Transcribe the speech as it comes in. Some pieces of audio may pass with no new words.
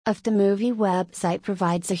Afdah movie website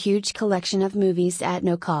provides a huge collection of movies at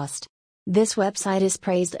no cost. This website is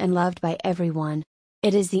praised and loved by everyone.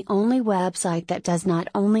 It is the only website that does not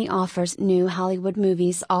only offers new Hollywood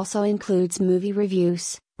movies, also includes movie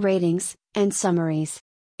reviews, ratings, and summaries.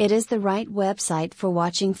 It is the right website for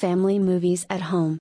watching family movies at home.